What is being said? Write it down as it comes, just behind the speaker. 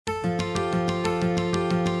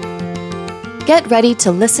Get ready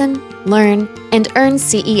to listen, learn, and earn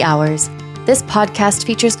CE hours. This podcast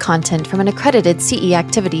features content from an accredited CE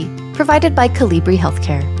activity provided by Colibri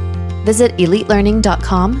Healthcare. Visit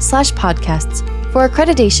elitelearning.com/podcasts for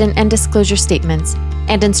accreditation and disclosure statements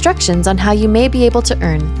and instructions on how you may be able to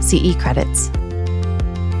earn CE credits.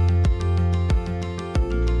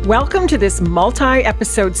 Welcome to this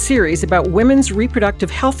multi-episode series about women's reproductive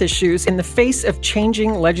health issues in the face of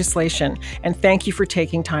changing legislation, and thank you for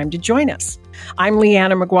taking time to join us. I'm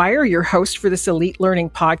Leanna McGuire, your host for this Elite Learning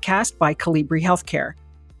podcast by Colibri Healthcare.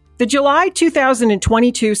 The July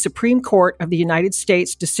 2022 Supreme Court of the United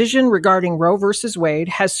States decision regarding Roe v. Wade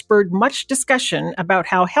has spurred much discussion about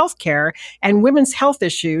how healthcare and women's health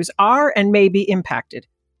issues are and may be impacted.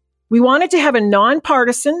 We wanted to have a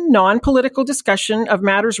nonpartisan, non-political discussion of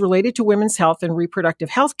matters related to women's health and reproductive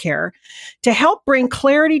health care to help bring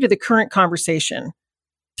clarity to the current conversation.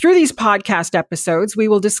 Through these podcast episodes, we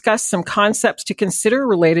will discuss some concepts to consider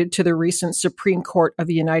related to the recent Supreme Court of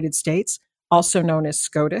the United States, also known as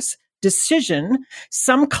SCOTUS, decision,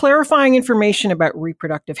 some clarifying information about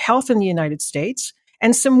reproductive health in the United States,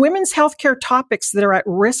 and some women's healthcare topics that are at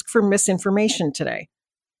risk for misinformation today.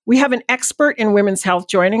 We have an expert in women's health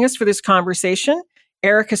joining us for this conversation.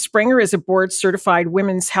 Erica Springer is a board-certified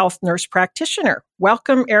women's health nurse practitioner.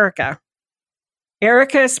 Welcome, Erica.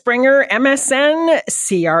 Erica Springer, MSN,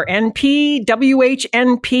 CRNP,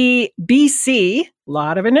 WHNP, BC, a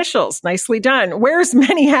lot of initials, nicely done, wears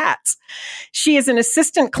many hats. She is an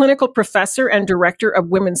assistant clinical professor and director of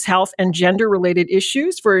women's health and gender-related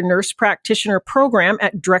issues for a nurse practitioner program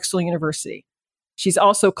at Drexel University. She's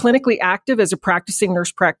also clinically active as a practicing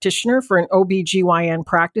nurse practitioner for an OB/GYN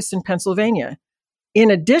practice in Pennsylvania.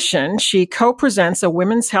 In addition, she co-presents a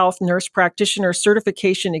women's health nurse practitioner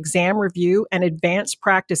certification exam review and advanced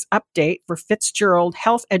practice update for Fitzgerald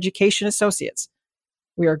Health Education Associates.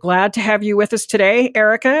 We are glad to have you with us today.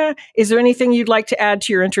 Erica, is there anything you'd like to add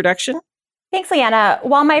to your introduction? Thanks, Leanna.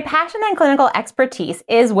 While my passion and clinical expertise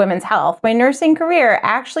is women's health, my nursing career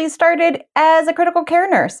actually started as a critical care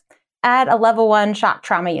nurse at a level 1 shock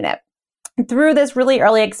trauma unit. Through this really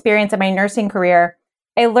early experience in my nursing career,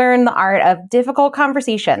 I learned the art of difficult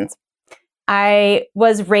conversations. I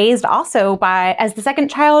was raised also as the second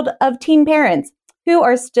child of teen parents who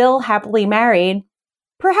are still happily married.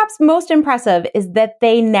 Perhaps most impressive is that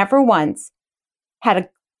they never once had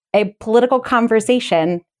a political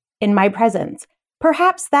conversation in my presence.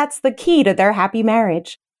 Perhaps that's the key to their happy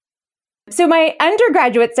marriage. So my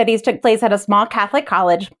undergraduate studies took place at a small Catholic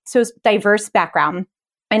college, so diverse background,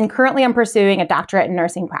 and currently I'm pursuing a doctorate in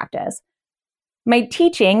nursing practice. My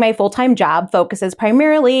full-time job, focuses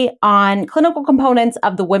primarily on clinical components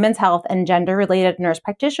of the women's health and gender-related nurse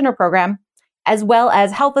practitioner program, as well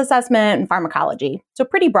as health assessment and pharmacology. So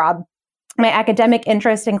pretty broad. My academic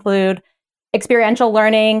interests include experiential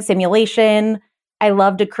learning, simulation. I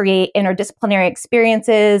love to create interdisciplinary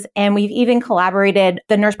experiences, and we've even collaborated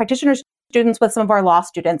the nurse practitioner students with some of our law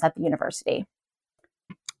students at the university.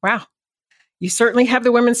 Wow. You certainly have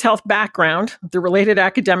the women's health background, the related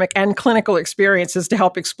academic and clinical experiences to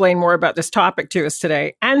help explain more about this topic to us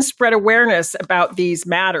today and spread awareness about these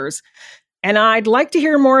matters. And I'd like to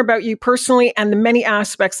hear more about you personally and the many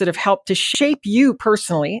aspects that have helped to shape you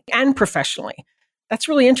personally and professionally. That's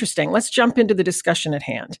really interesting. Let's jump into the discussion at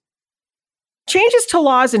hand. Changes to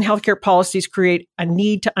laws and healthcare policies create a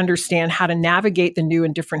need to understand how to navigate the new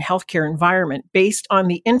and different healthcare environment based on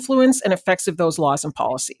the influence and effects of those laws and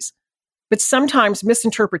policies. But sometimes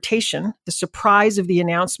misinterpretation, the surprise of the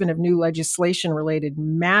announcement of new legislation-related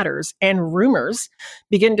matters, and rumors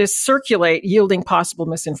begin to circulate, yielding possible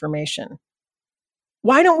misinformation.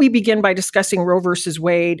 Why don't we begin by discussing Roe v.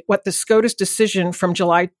 Wade, what the SCOTUS decision from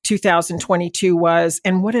July 2022 was,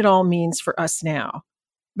 and what it all means for us now?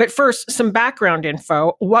 But first, some background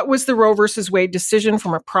info. What was the Roe v. Wade decision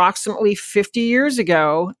from approximately 50 years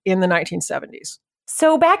ago in the 1970s?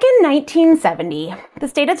 So back in 1970, the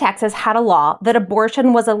state of Texas had a law that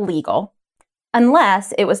abortion was illegal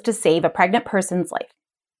unless it was to save a pregnant person's life.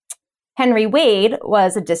 Henry Wade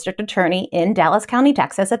was a district attorney in Dallas County,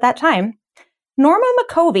 Texas at that time. Norma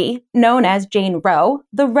McCovey, known as Jane Roe,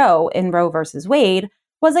 the Roe in Roe v. Wade,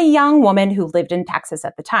 was a young woman who lived in Texas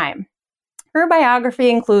at the time. Her biography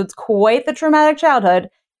includes quite the traumatic childhood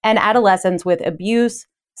and adolescence with abuse,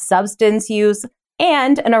 substance use,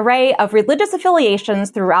 and an array of religious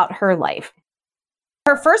affiliations throughout her life.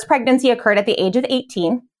 Her first pregnancy occurred at the age of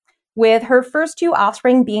 18, with her first 2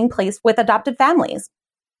 offspring being placed with adopted families.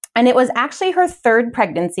 And it was actually her third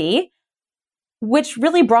pregnancy, which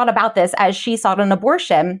really brought about this as she sought an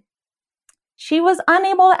abortion. She was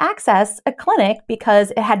unable to access a clinic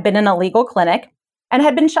because it had been an illegal clinic. and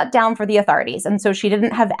had been shut down for the authorities. And so she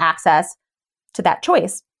didn't have access to that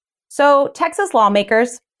choice. So Texas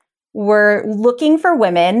lawmakers were looking for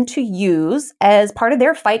women to use as part of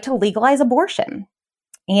their fight to legalize abortion.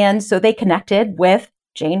 And so they connected with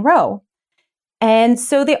Jane Roe. And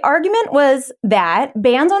so the argument was that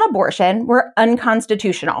bans on abortion were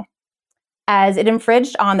unconstitutional, as it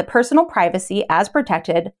infringed on the personal privacy as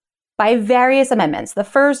protected by various amendments, the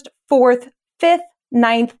 1st, 4th, 5th,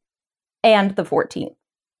 9th, and the 14th.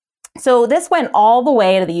 So this went all the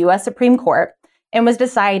way to the U.S. Supreme Court and was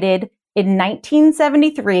decided in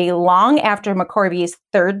 1973, long after McCorvey's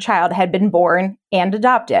third child had been born and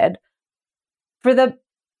adopted. For the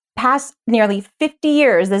past nearly 50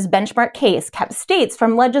 years, this benchmark case kept states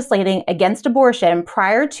from legislating against abortion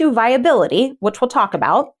prior to viability, which we'll talk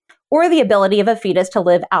about, or the ability of a fetus to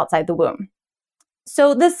live outside the womb.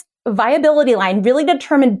 So this viability line really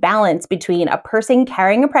determined balance between a person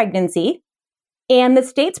carrying a pregnancy and the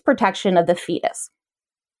state's protection of the fetus.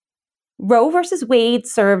 Roe versus Wade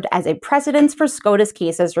served as a precedent for SCOTUS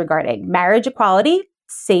cases regarding marriage equality,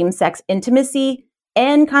 same-sex intimacy,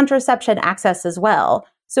 and contraception access as well.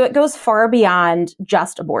 So it goes far beyond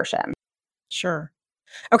just abortion. Sure.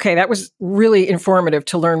 Okay, that was really informative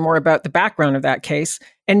to learn more about the background of that case.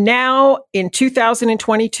 And now in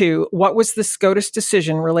 2022, what was the SCOTUS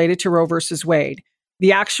decision related to Roe versus Wade?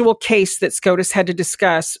 The actual case that SCOTUS had to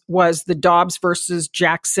discuss was the Dobbs versus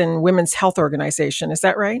Jackson Women's Health Organization. Is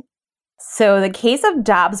that right? So the case of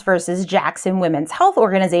Dobbs versus Jackson Women's Health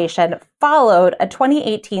Organization followed a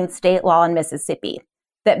 2018 state law in Mississippi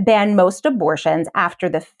that banned most abortions after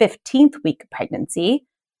the 15th week of pregnancy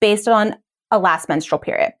based on a last menstrual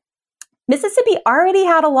period. Mississippi already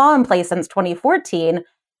had a law in place since 2014,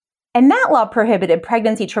 and that law prohibited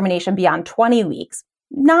pregnancy termination beyond 20 weeks,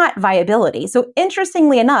 not viability. So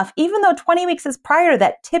interestingly enough, even though 20 weeks is prior to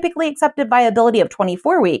that typically accepted viability of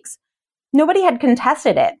 24 weeks, nobody had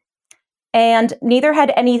contested it. And neither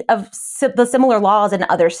had any of the similar laws in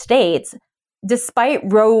other states, despite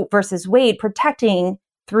Roe versus Wade protecting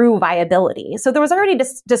through viability. So there was already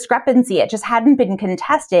discrepancy. It just hadn't been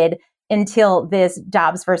contested until this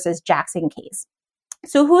Dobbs versus Jackson case.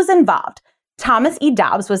 So who's involved? Thomas E.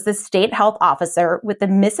 Dobbs was the state health officer with the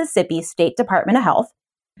Mississippi State Department of Health.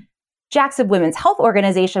 Jackson Women's Health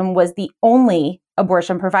Organization was the only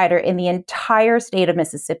abortion provider in the entire state of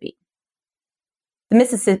Mississippi. The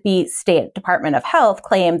Mississippi State Department of Health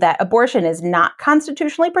claimed that abortion is not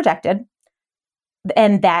constitutionally protected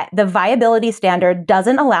and that the viability standard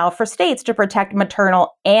doesn't allow for states to protect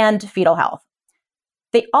maternal and fetal health.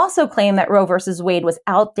 They also claim that Roe versus Wade was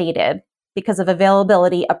outdated because of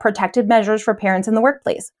availability of protective measures for parents in the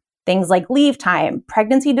workplace, things like leave time,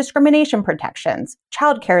 pregnancy discrimination protections,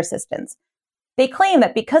 childcare assistance. They claim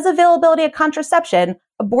that because of availability of contraception,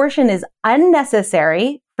 abortion is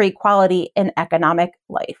unnecessary for equality in economic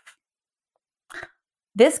life.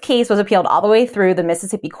 This case was appealed all the way through the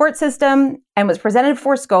Mississippi court system and was presented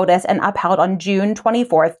for SCOTUS and upheld on June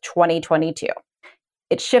 24th, 2022.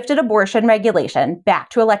 It shifted abortion regulation back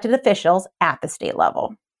to elected officials at the state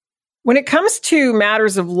level. When it comes to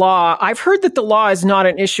matters of law, I've heard that the law is not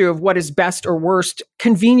an issue of what is best or worst,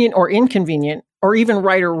 convenient or inconvenient, or even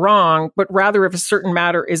right or wrong, but rather if a certain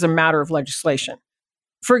matter is a matter of legislation.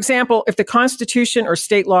 For example, if the Constitution or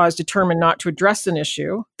state law is determined not to address an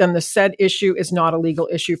issue, then the said issue is not a legal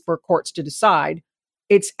issue for courts to decide.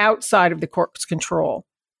 It's outside of the court's control.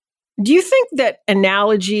 Do you think that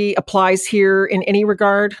analogy applies here in any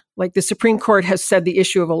regard? Like the Supreme Court has said the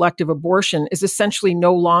issue of elective abortion is essentially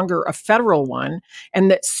no longer a federal one, and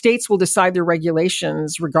that states will decide their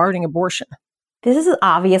regulations regarding abortion. This is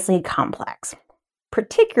obviously complex,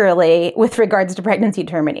 particularly with regards to pregnancy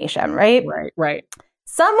termination, right? Right.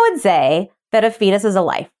 Some would say that a fetus is a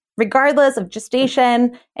life, regardless of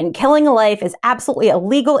gestation, and killing a life is absolutely a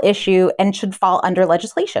legal issue and should fall under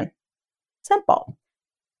legislation. Simple.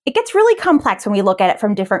 It gets really complex when we look at it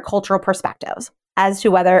from different cultural perspectives as to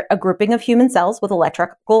whether a grouping of human cells with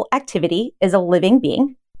electrical activity is a living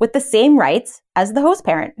being with the same rights as the host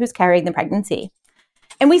parent who's carrying the pregnancy.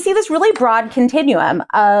 And we see this really broad continuum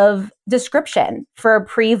of description for a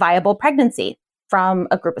pre-viable pregnancy, from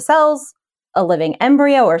a group of cells, a living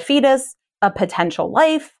embryo or fetus, a potential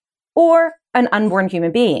life, or an unborn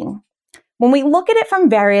human being. When we look at it from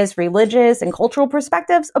various religious and cultural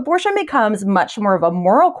perspectives, abortion becomes much more of a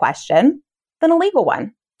moral question than a legal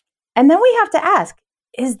one. And then we have to ask,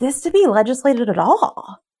 is this to be legislated at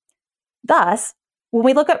all? Thus, when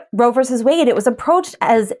we look at Roe versus Wade, it was approached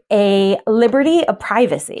as a liberty of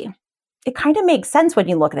privacy. It kind of makes sense when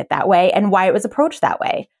you look at it that way and why it was approached that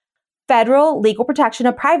way. Federal legal protection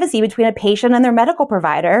of privacy between a patient and their medical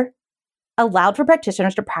provider allowed for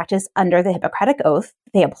practitioners to practice under the Hippocratic Oath.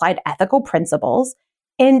 They applied ethical principles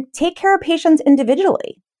and take care of patients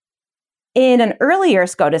individually. In an earlier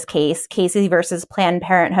SCOTUS case, Casey versus Planned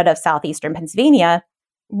Parenthood of Southeastern Pennsylvania,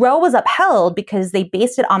 Roe was upheld because they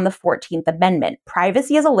based it on the 14th Amendment,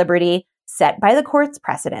 privacy as a liberty set by the court's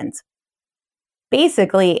precedent.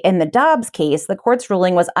 Basically, in the Dobbs case, the court's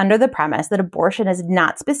ruling was under the premise that abortion is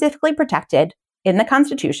not specifically protected in the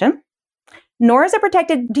Constitution, nor is it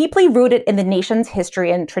protected deeply rooted in the nation's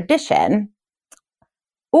history and tradition,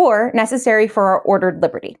 or necessary for our ordered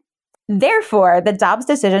liberty. Therefore, the Dobbs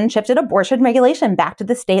decision shifted abortion regulation back to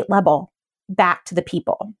the state level, back to the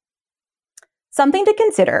people. Something to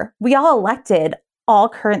consider, we all elected all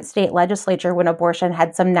current state legislature when abortion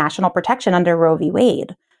had some national protection under Roe v.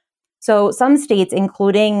 Wade. So some states,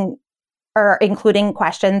 including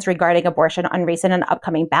questions regarding abortion on recent and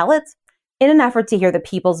upcoming ballots in an effort to hear the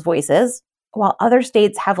people's voices, while other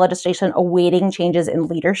states have legislation awaiting changes in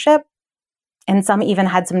leadership. And some even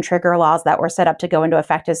had some trigger laws that were set up to go into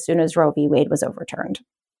effect as soon as Roe v. Wade was overturned.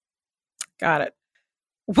 Got it.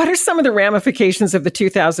 What are some of the ramifications of the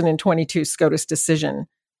 2022 SCOTUS decision?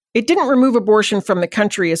 It didn't remove abortion from the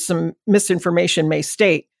country, as some misinformation may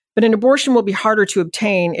state, but an abortion will be harder to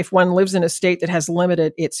obtain if one lives in a state that has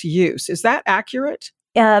limited its use. Is that accurate?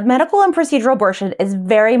 Medical and procedural abortion is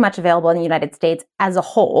very much available in the United States as a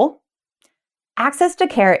whole. Access to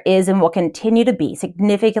care is and will continue to be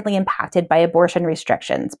significantly impacted by abortion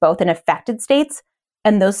restrictions, both in affected states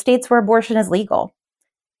and those states where abortion is legal.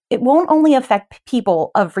 It won't only affect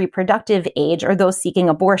people of reproductive age or those seeking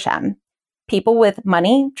abortion. People with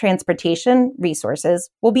money, transportation, resources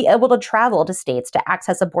will be able to travel to states to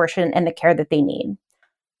access abortion and the care that they need.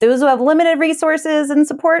 Those who have limited resources and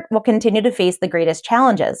support will continue to face the greatest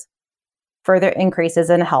challenges, further increases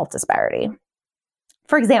in health disparity.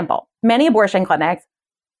 For example, many abortion clinics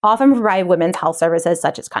often provide women's health services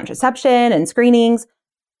such as contraception and screenings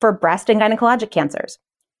for breast and gynecologic cancers.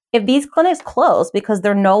 If these clinics close because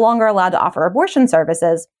they're no longer allowed to offer abortion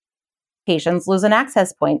services, patients lose an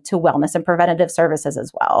access point to wellness and preventative services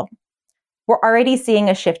as well. We're already seeing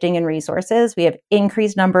a shifting in resources. We have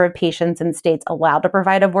increased number of patients in states allowed to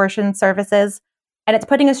provide abortion services, and it's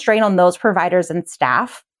putting a strain on those providers and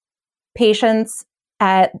staff. Patients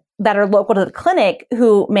that are local to the clinic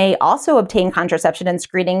who may also obtain contraception and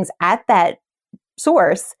screenings at that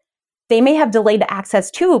source, they may have delayed access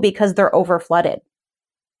too because they're overflooded.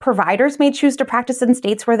 Providers may choose to practice in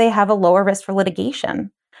states where they have a lower risk for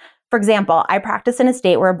litigation. For example, I practice in a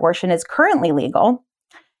state where abortion is currently legal.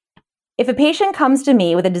 If a patient comes to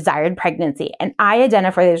me with a desired pregnancy and I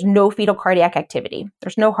identify there's no fetal cardiac activity,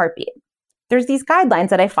 there's no heartbeat, there's these guidelines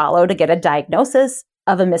that I follow to get a diagnosis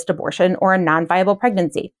of a missed abortion or a non-viable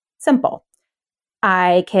pregnancy. Simple.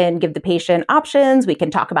 I can give the patient options. We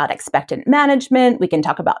can talk about expectant management. We can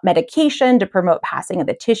talk about medication to promote passing of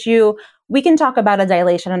the tissue. We can talk about a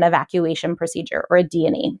dilation and evacuation procedure or a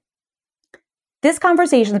D&E. This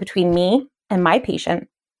conversation is between me and my patient,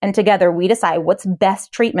 and together we decide what's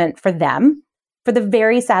best treatment for them for the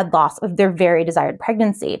very sad loss of their very desired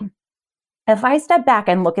pregnancy. If I step back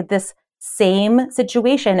and look at this same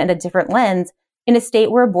situation in a different lens, in a state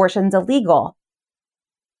where abortion's illegal,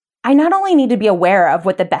 I not only need to be aware of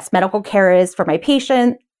what the best medical care is for my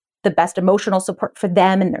patient, the best emotional support for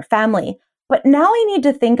them and their family, but now I need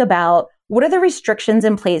to think about what are the restrictions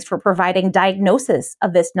in place for providing diagnosis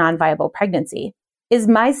of this non-viable pregnancy? Is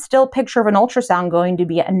my still picture of an ultrasound going to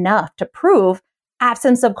be enough to prove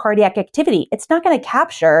absence of cardiac activity? It's not going to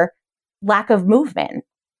capture lack of movement.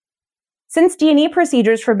 Since D&E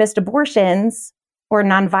procedures for missed abortions or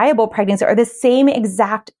non-viable pregnancy are the same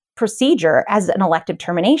exact procedure as an elective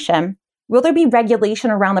termination, will there be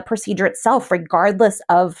regulation around the procedure itself, regardless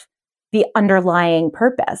of the underlying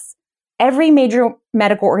purpose? Every major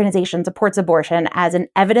medical organization supports abortion as an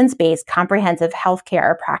evidence-based, comprehensive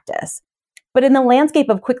healthcare practice. But in the landscape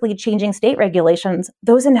of quickly changing state regulations,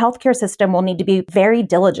 those in healthcare system will need to be very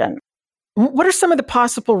diligent. What are some of the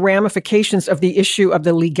possible ramifications of the issue of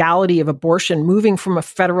the legality of abortion moving from a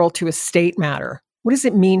federal to a state matter? What does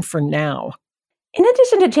it mean for now? In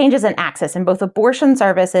addition to changes in access in both abortion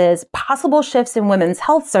services, possible shifts in women's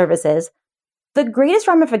health services, the greatest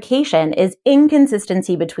ramification is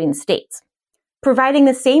inconsistency between states. Providing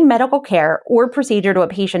the same medical care or procedure to a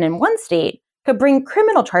patient in one state could bring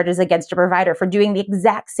criminal charges against a provider for doing the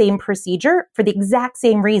exact same procedure for the exact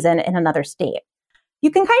same reason in another state. You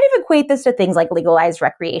can kind of equate this to things like legalized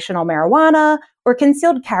recreational marijuana or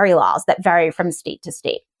concealed carry laws that vary from state to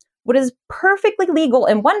state. What is perfectly legal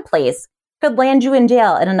in one place could land you in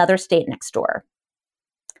jail in another state next door.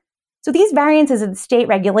 So these variances in state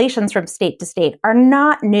regulations from state to state are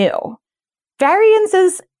not new.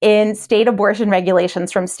 Variances in state abortion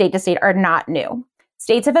regulations from state to state are not new.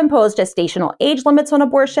 States have imposed gestational age limits on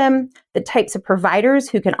abortion, the types of providers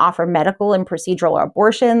who can offer medical and procedural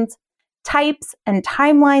abortions, types and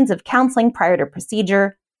timelines of counseling prior to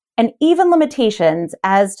procedure, and even limitations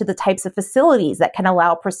as to the types of facilities that can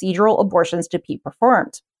allow procedural abortions to be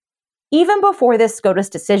performed. Even before this SCOTUS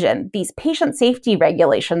decision, these patient safety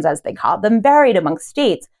regulations, as they called them, varied among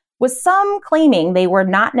states, with some claiming they were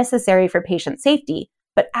not necessary for patient safety,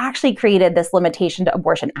 but actually created this limitation to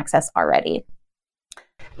abortion access already.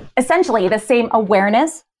 Essentially, the same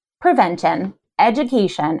awareness, prevention,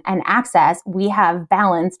 education, and access we have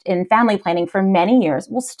balanced in family planning for many years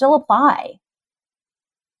will still apply.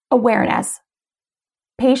 Awareness.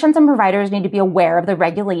 Patients and providers need to be aware of the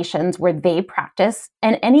regulations where they practice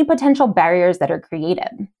and any potential barriers that are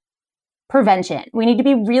created. Prevention. We need to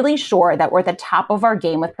be really sure that we're at the top of our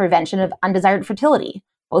game with prevention of undesired fertility,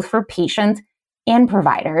 both for patients and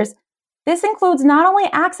providers. This includes not only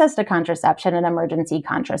access to contraception and emergency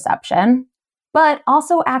contraception, but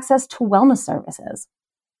also access to wellness services.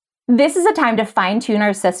 This is a time to fine-tune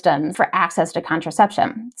our systems for access to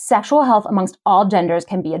contraception. Sexual health amongst all genders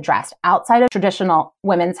can be addressed outside of traditional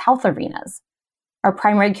women's health arenas. Our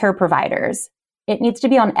primary care providers, it needs to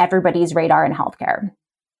be on everybody's radar in healthcare.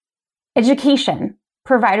 Education.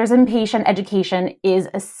 Providers and patient education is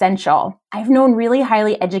essential. I've known really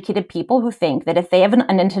highly educated people who think that if they have an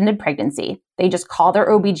unintended pregnancy, they just call their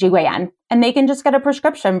OBGYN and they can just get a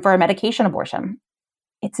prescription for a medication abortion.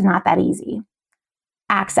 It's not that easy.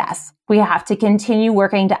 Access. We have to continue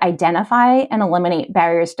working to identify and eliminate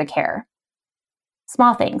barriers to care.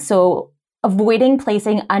 Small things. So avoiding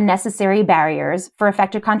placing unnecessary barriers for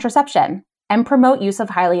effective contraception and promote use of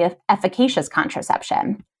highly efficacious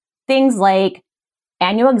contraception. Things like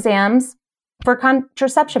annual exams for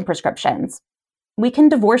contraception prescriptions. We can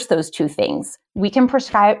divorce those two things. We can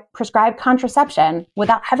prescribe contraception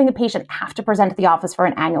without having a patient have to present to the office for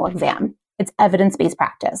an annual exam. It's evidence-based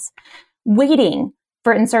practice. Waiting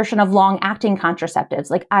for insertion of long-acting contraceptives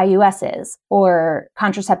like IUSs or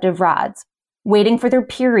contraceptive rods. Waiting for their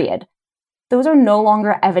period. Those are no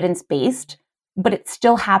longer evidence-based, but it's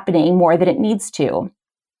still happening more than it needs to.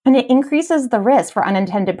 And it increases the risk for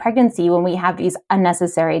unintended pregnancy when we have these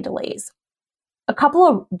unnecessary delays. A couple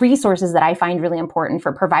of resources that I find really important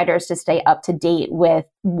for providers to stay up to date with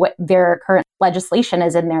what their current legislation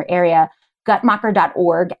is in their area,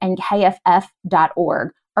 Guttmacher.org and KFF.org,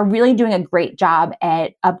 are really doing a great job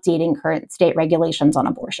at updating current state regulations on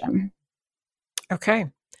abortion. Okay.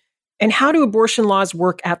 And how do abortion laws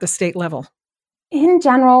work at the state level? In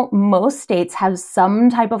general, most states have some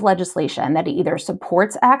type of legislation that either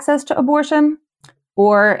supports access to abortion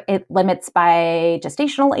or it limits by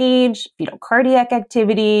gestational age, fetal cardiac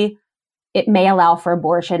activity. It may allow for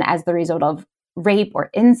abortion as the result of rape or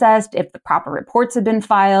incest if the proper reports have been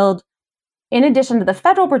filed. In addition to the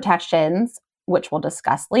federal protections, which we'll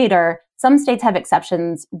discuss later, some states have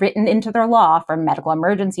exceptions written into their law for medical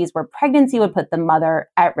emergencies where pregnancy would put the mother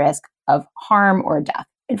at risk of harm or death.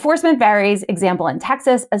 Enforcement varies. Example, in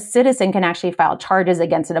Texas, a citizen can actually file charges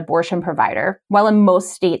against an abortion provider, while in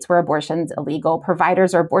most states where abortion is illegal,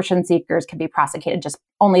 providers or abortion seekers can be prosecuted just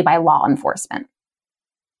only by law enforcement.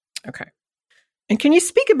 Okay. And can you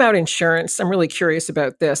speak about insurance? I'm really curious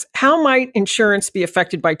about this. How might insurance be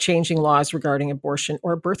affected by changing laws regarding abortion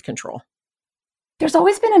or birth control? There's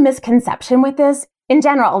always been a misconception with this. In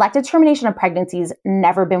general, elective termination of pregnancy has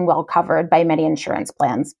never been well covered by many insurance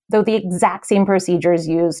plans, though the exact same procedures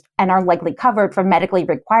used and are likely covered for medically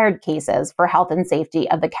required cases for health and safety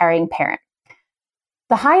of the carrying parent.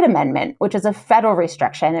 The Hyde Amendment, which is a federal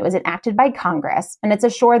restriction, it was enacted by Congress, and it's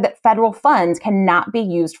assured that federal funds cannot be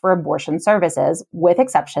used for abortion services, with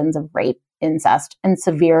exceptions of rape, incest, and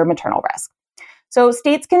severe maternal risk. So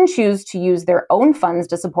states can choose to use their own funds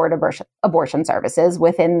to support abortion services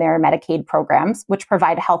within their Medicaid programs, which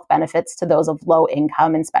provide health benefits to those of low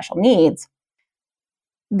income and special needs.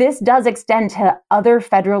 This does extend to other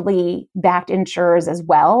federally backed insurers as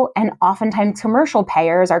well, and oftentimes commercial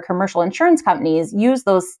payers or commercial insurance companies use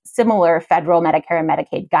those similar federal Medicare and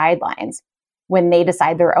Medicaid guidelines when they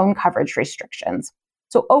decide their own coverage restrictions.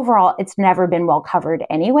 So overall, it's never been well covered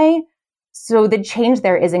anyway. So the change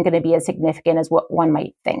there isn't going to be as significant as what one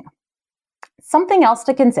might think. Something else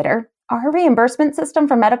to consider, our reimbursement system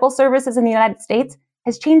for medical services in the United States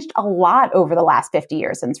has changed a lot over the last 50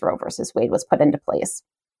 years since Roe versus Wade was put into place.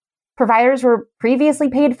 Providers were previously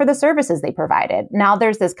paid for the services they provided. Now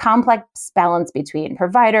there's this complex balance between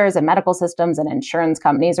providers and medical systems and insurance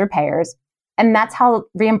companies or payers, and that's how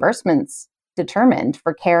reimbursements determined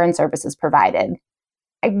for care and services provided.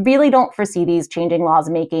 I really don't foresee these changing laws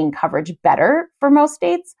making coverage better for most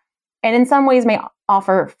states, and in some ways may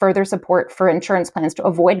offer further support for insurance plans to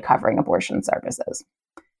avoid covering abortion services.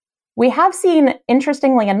 We have seen,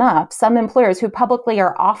 interestingly enough, some employers who publicly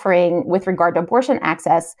are offering, with regard to abortion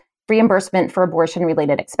access, reimbursement for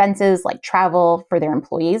abortion-related expenses like travel for their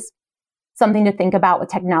employees. Something to think about with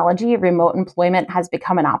technology, remote employment has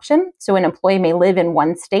become an option. So an employee may live in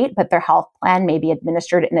one state, but their health plan may be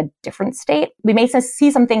administered in a different state. We may see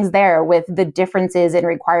some things there with the differences in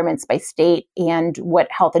requirements by state and what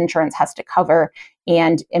health insurance has to cover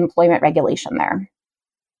and employment regulation there.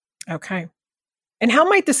 Okay. And how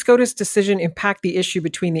might the SCOTUS decision impact the issue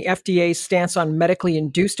between the FDA's stance on medically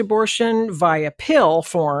induced abortion via pill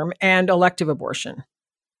form and elective abortion?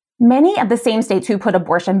 Many of the same states who put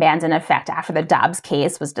abortion bans in effect after the Dobbs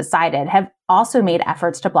case was decided have also made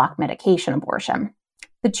efforts to block medication abortion.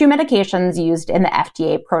 The two medications used in the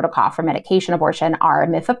FDA protocol for medication abortion are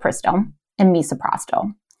mifepristone and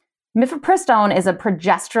misoprostol. Mifepristone is a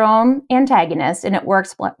progesterone antagonist, and it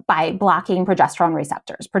works by blocking progesterone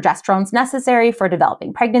receptors. Progesterone is necessary for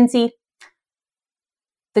developing pregnancy.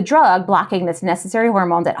 The drug blocking this necessary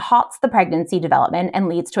hormone that halts the pregnancy development and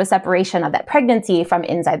leads to a separation of that pregnancy from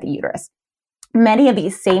inside the uterus. Many of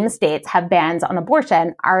these same states have bans on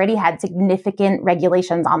abortion already had significant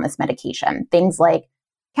regulations on this medication. Things like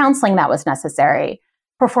counseling that was necessary,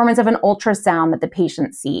 performance of an ultrasound that the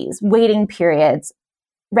patient sees, waiting periods,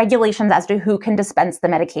 regulations as to who can dispense the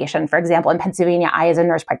medication. For example, in Pennsylvania, I, as a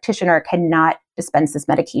nurse practitioner, cannot dispense this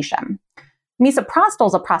medication. Misoprostol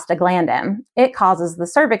is a prostaglandin. It causes the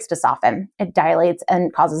cervix to soften. It dilates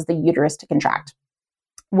and causes the uterus to contract.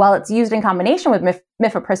 While it's used in combination with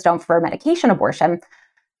mifepristone for medication abortion,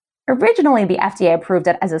 originally the FDA approved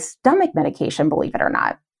it as a stomach medication, believe it or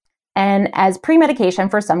not, and as pre-medication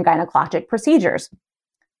for some gynecologic procedures.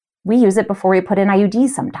 We use it before we put in IUDs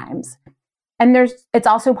sometimes. And it's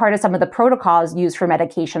also part of some of the protocols used for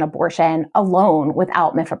medication abortion alone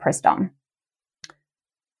without mifepristone.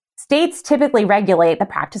 States typically regulate the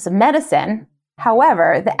practice of medicine.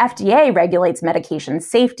 However, the FDA regulates medication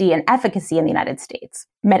safety and efficacy in the United States.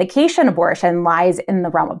 Medication abortion lies in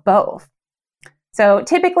the realm of both. So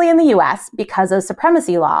typically in the US, because of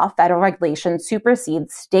supremacy law, federal regulation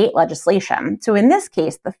supersedes state legislation. So in this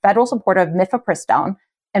case, the federal support of mifepristone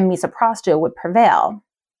and misoprostol would prevail.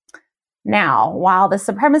 Now, while the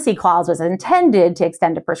supremacy clause was intended to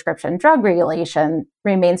extend to prescription drug regulation,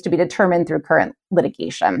 remains to be determined through current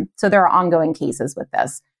litigation. So there are ongoing cases with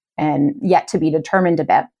this and yet to be determined a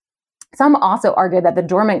bit. Some also argue that the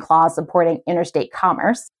dormant clause supporting interstate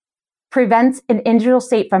commerce prevents an individual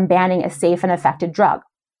state from banning a safe and effective drug.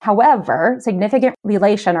 However, significant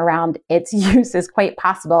regulation around its use is quite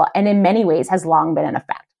possible and in many ways has long been in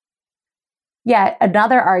effect. Yet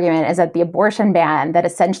another argument is that the abortion ban that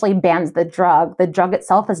essentially bans the drug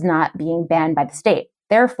itself is not being banned by the state.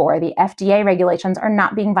 Therefore, the FDA regulations are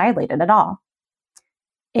not being violated at all.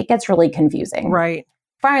 It gets really confusing. Right.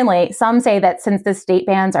 Finally, some say that since the state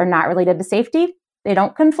bans are not related to safety, they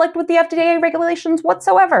don't conflict with the FDA regulations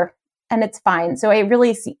whatsoever, and it's fine. So I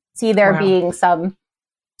really see there being some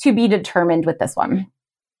to be determined with this one.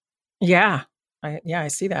 Yeah, I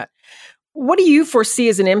see that. What do you foresee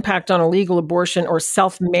as an impact on illegal abortion or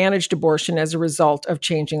self-managed abortion as a result of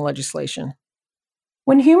changing legislation?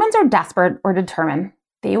 When humans are desperate or determined,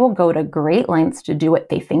 they will go to great lengths to do what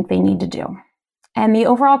they think they need to do. And the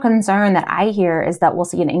overall concern that I hear is that we'll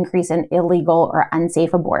see an increase in illegal or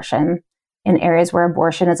unsafe abortion in areas where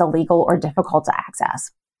abortion is illegal or difficult to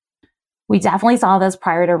access. We definitely saw this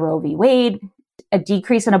prior to Roe v. Wade, a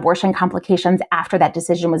decrease in abortion complications after that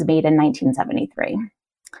decision was made in 1973.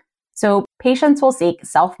 So patients will seek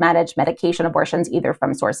self-managed medication abortions either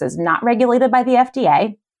from sources not regulated by the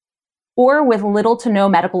FDA or with little to no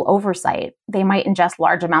medical oversight. They might ingest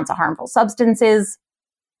large amounts of harmful substances.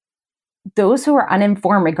 Those who are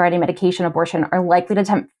uninformed regarding medication abortion are likely to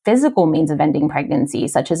attempt physical means of ending pregnancy,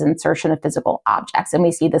 such as insertion of physical objects, and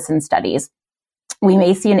we see this in studies. We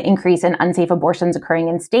may see an increase in unsafe abortions occurring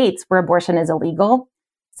in states where abortion is illegal,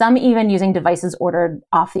 some even using devices ordered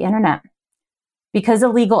off the internet. Because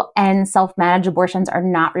illegal and self-managed abortions are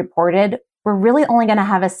not reported, we're really only going to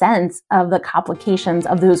have a sense of the complications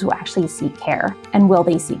of those who actually seek care, and will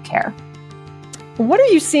they seek care. What are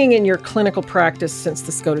you seeing in your clinical practice since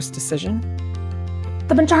the SCOTUS decision?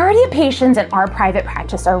 The majority of patients in our private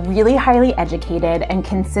practice are really highly educated and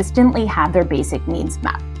consistently have their basic needs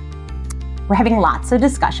met. We're having lots of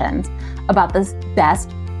discussions about the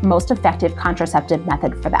best, most effective contraceptive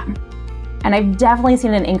method for them. And I've definitely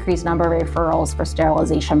seen an increased number of referrals for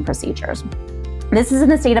sterilization procedures. This is in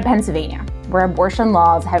the state of Pennsylvania, where abortion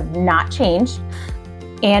laws have not changed.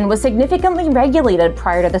 and was significantly regulated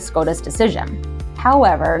prior to the SCOTUS decision.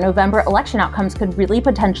 However, November election outcomes could really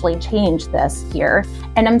potentially change this here,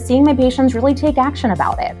 and I'm seeing my patients really take action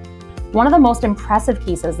about it. One of the most impressive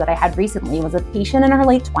cases that I had recently was a patient in her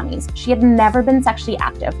late 20s. She had never been sexually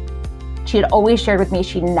active. She had always shared with me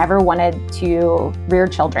she never wanted to rear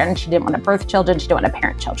children. She didn't want to birth children. She didn't want to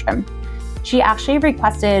parent children. She actually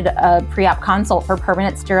requested a pre-op consult for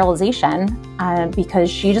permanent sterilization because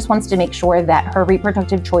she just wants to make sure that her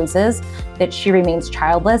reproductive choices, that she remains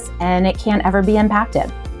childless and it can't ever be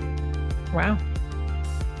impacted. Wow.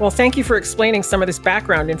 Well, thank you for explaining some of this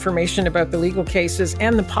background information about the legal cases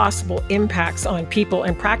and the possible impacts on people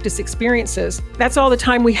and practice experiences. That's all the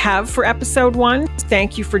time we have for episode 1.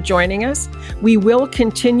 Thank you for joining us. We will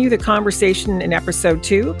continue the conversation in episode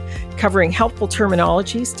 2, covering helpful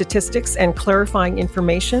terminology, statistics, and clarifying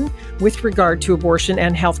information with regard to abortion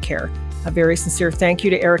and healthcare. A very sincere thank you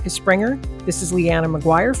to Erica Springer. This is Leanna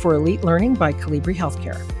McGuire for Elite Learning by Colibri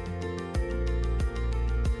Healthcare.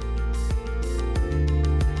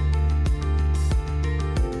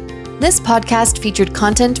 This podcast featured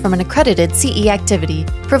content from an accredited CE activity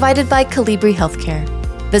provided by Colibri Healthcare.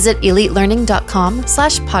 Visit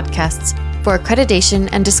elitelearning.com/podcasts for accreditation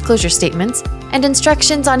and disclosure statements and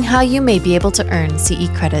instructions on how you may be able to earn CE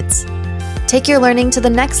credits. Take your learning to the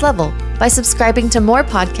next level by subscribing to more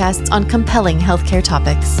podcasts on compelling healthcare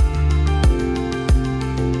topics.